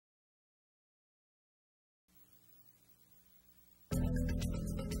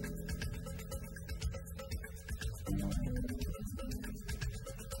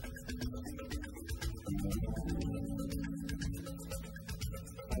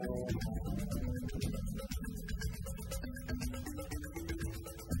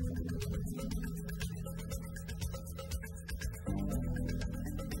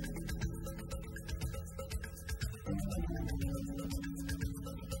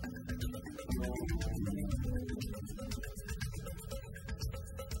The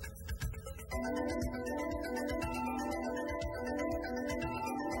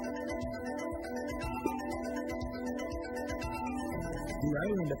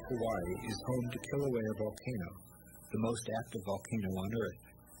island of Hawaii is home to Kilauea Volcano, the most active volcano on Earth.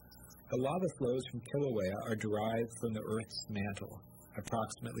 The lava flows from Kilauea are derived from the Earth's mantle,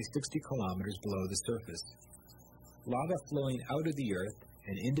 approximately 60 kilometers below the surface. Lava flowing out of the Earth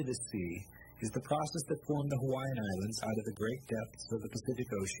and into the sea is the process that formed the Hawaiian Islands out of the great depths of the Pacific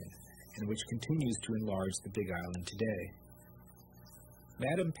Ocean, and which continues to enlarge the Big Island today.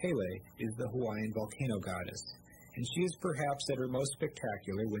 Madame Pele is the Hawaiian volcano goddess, and she is perhaps at her most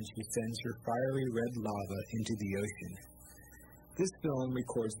spectacular when she sends her fiery red lava into the ocean. This film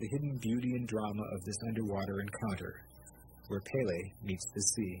records the hidden beauty and drama of this underwater encounter, where Pele meets the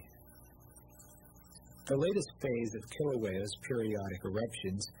sea. The latest phase of Kilauea's periodic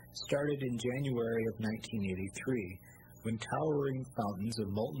eruptions started in January of 1983, when towering fountains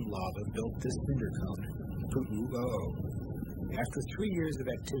of molten lava built this cinder cone, Pu'u'o'o. After 3 years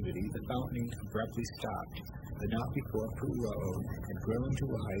of activity, the fountain abruptly stopped, but not before Pu'u'o'o had grown to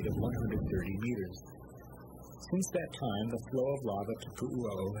a height of 130 meters. Since that time, the flow of lava to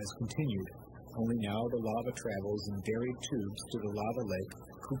Pu'u'o'o has continued, only now the lava travels in buried tubes to the lava lake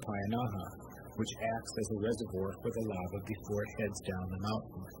Kupainaha, which acts as a reservoir for the lava before it heads down the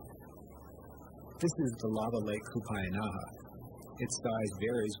mountain. This is the lava lake Kupainaha. Its size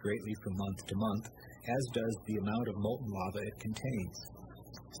varies greatly from month to month, as does the amount of molten lava it contains.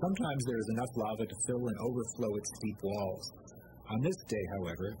 Sometimes there is enough lava to fill and overflow its steep walls. On this day,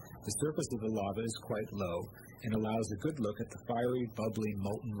 however, the surface of the lava is quite low and allows a good look at the fiery, bubbling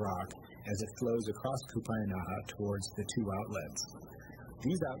molten rock as it flows across Kupainaha towards the two outlets.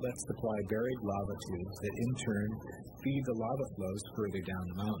 These outlets supply buried lava tubes that in turn feed the lava flows further down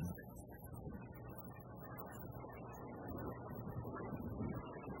the mountain.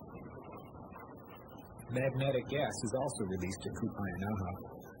 Magnetic gas is also released at Kupainaha.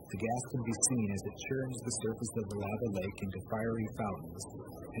 The gas can be seen as it churns the surface of the lava lake into fiery fountains,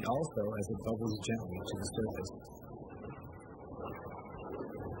 and also as it bubbles gently to the surface.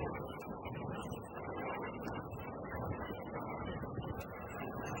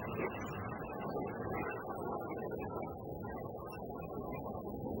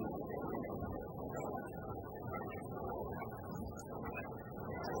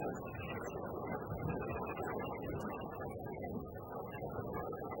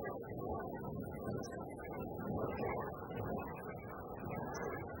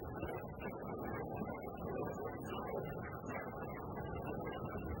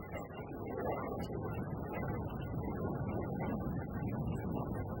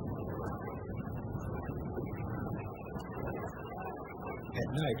 At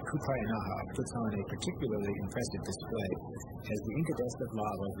night, Kupainaha puts on a particularly impressive display, as the incandescent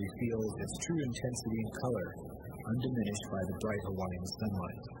lava reveals its true intensity and color, undiminished by the bright Hawaiian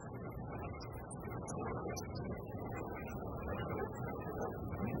sunlight.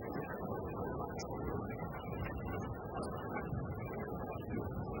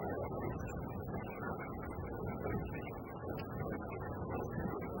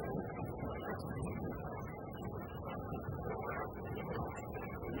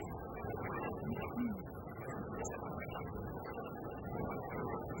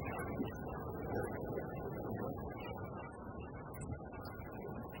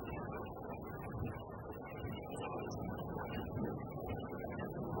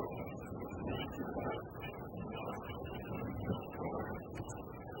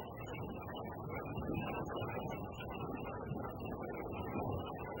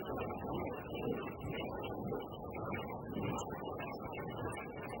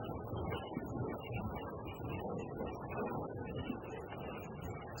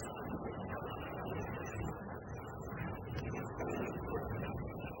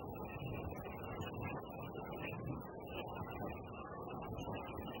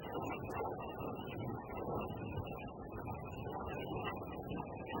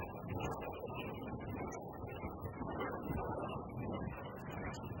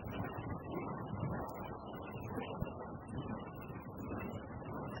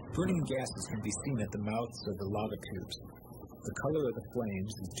 Burning gases can be seen at the mouths of the lava tubes. The color of the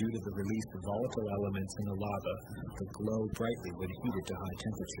flames is due to the release of volatile elements in the lava that glow brightly when heated to high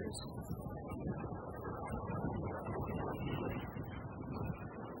temperatures.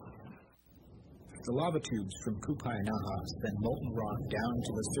 The lava tubes from Kupainaha send molten rock down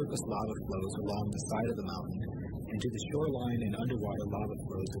to the surface lava flows along the side of the mountain and to the shoreline and underwater lava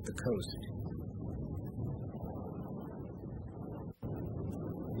flows at the coast.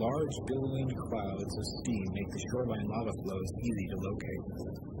 Large billowing clouds of steam make the shoreline lava flows easy to locate.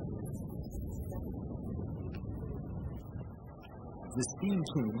 The steam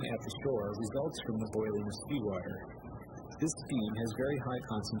plume at the shore results from the boiling of seawater. This steam has very high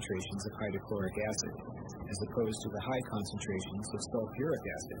concentrations of hydrochloric acid, as opposed to the high concentrations of sulfuric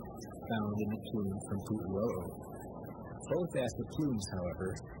acid found in the plume from Pu'uo'o. Both acid plumes, however,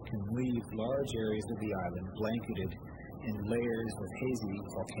 can leave large areas of the island blanketed in layers of hazy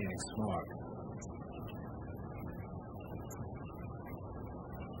volcanic smog.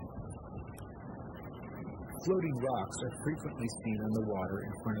 Floating rocks are frequently seen on the water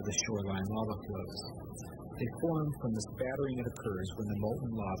in front of the shoreline lava flows. They form from the spattering that occurs when the molten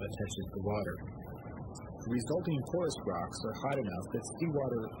lava touches the water. The resulting porous rocks are hot enough that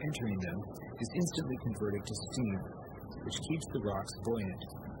seawater entering them is instantly converted to steam, which keeps the rocks buoyant.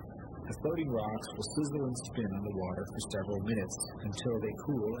 The floating rocks will sizzle and spin on the water for several minutes until they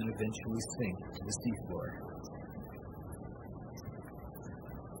cool and eventually sink to the seafloor.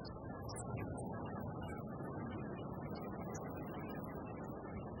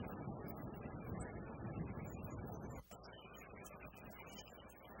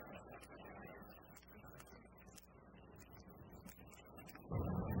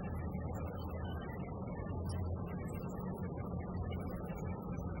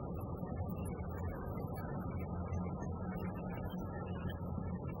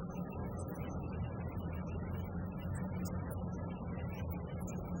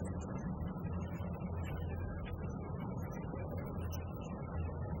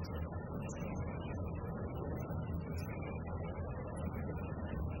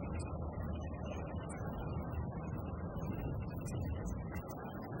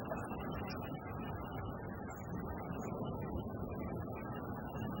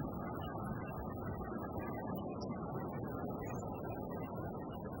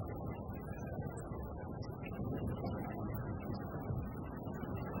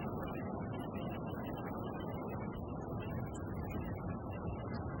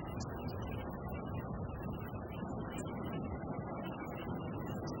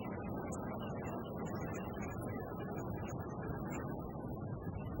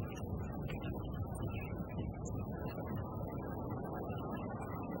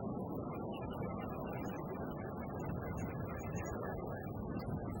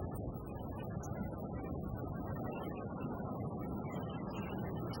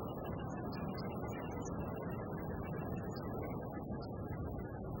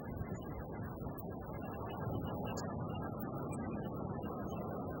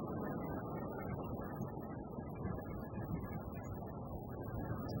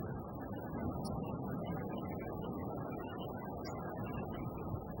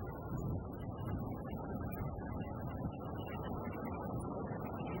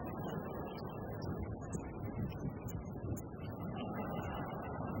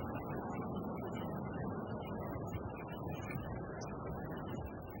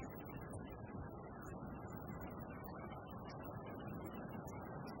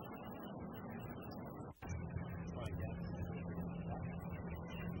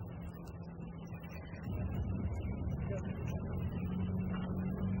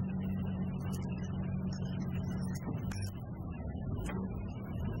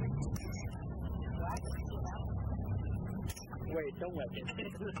 Wait, don't let it.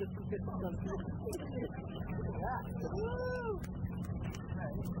 Oh,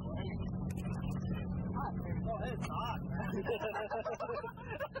 it's hot.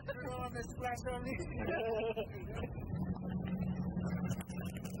 You're going to splash on me.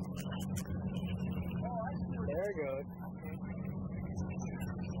 There it goes.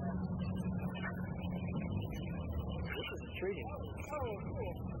 This is intriguing. Oh,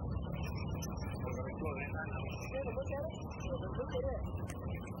 cool. Look at it. Look at it.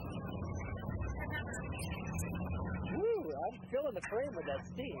 Woo! I'm filling the frame with that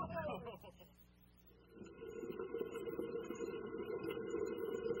steam.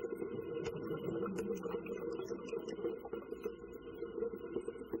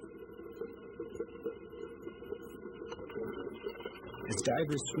 As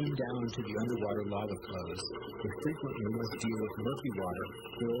divers swim down to the underwater lava flows, they frequently must deal with murky water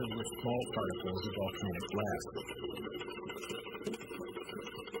filled with small particles of volcanic blast.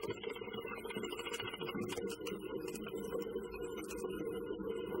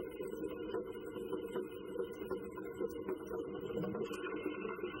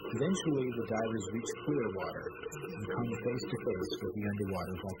 Eventually, the divers reach clear water and come face to face with the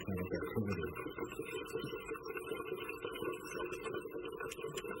underwater volcanic activity.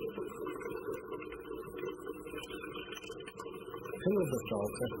 Pillow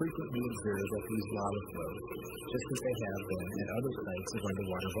basalts are frequently observed at these lava flows, just as they have been at other sites of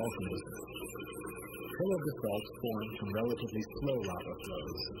underwater volcanism. Pillow basalts form from relatively slow lava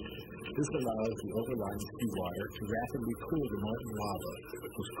flows. This allows the overlying seawater to rapidly cool the molten lava,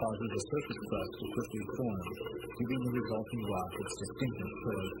 which causes the surface crust to quickly form, giving the resulting rock its distinctive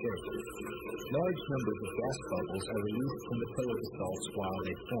pillow shape. Large numbers of gas bubbles are released from the pillow basalts while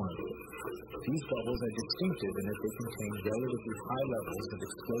they form. These bubbles are distinctive in that they contain relatively high levels of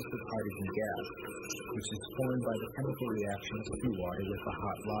explosive hydrogen gas, which is formed by the chemical reaction of seawater with the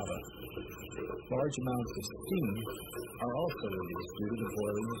hot lava. Large amounts of steam are also released due to the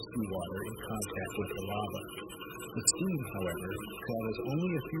boiling of seawater in contact with the lava. The steam, however, travels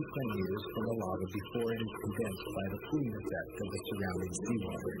only a few centimeters from the lava before it is condensed by the cooling effect of the surrounding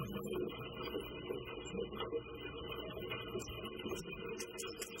seawater.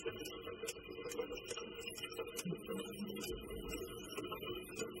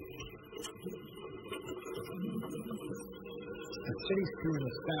 A steady stream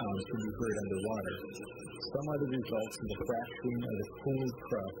of sounds can be heard underwater. Some are the results of the fracturing of the cooled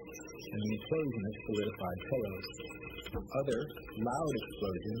crust and the implosion of solidified pillows. Other, loud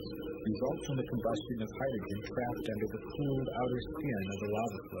explosions result from the combustion of hydrogen trapped under the cooled outer skin of the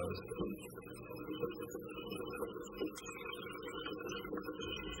lava flows.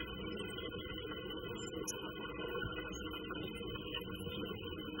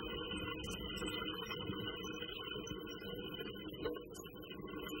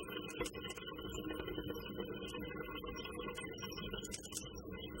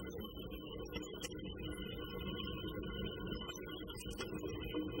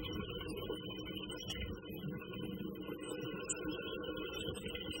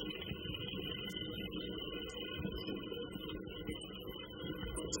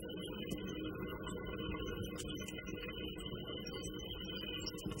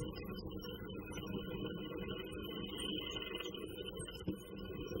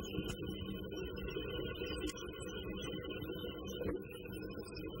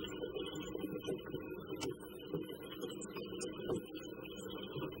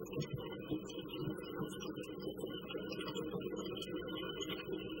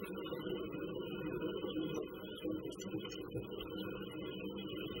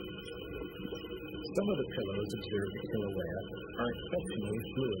 Some of the pillows observed at Kilauea are exceptionally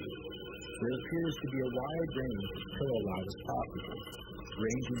fluid. There appears to be a wide range of pillow lavas possible,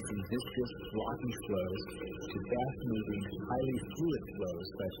 ranging from viscous, rocky flows to fast-moving, highly fluid flows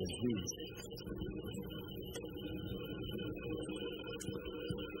such as these.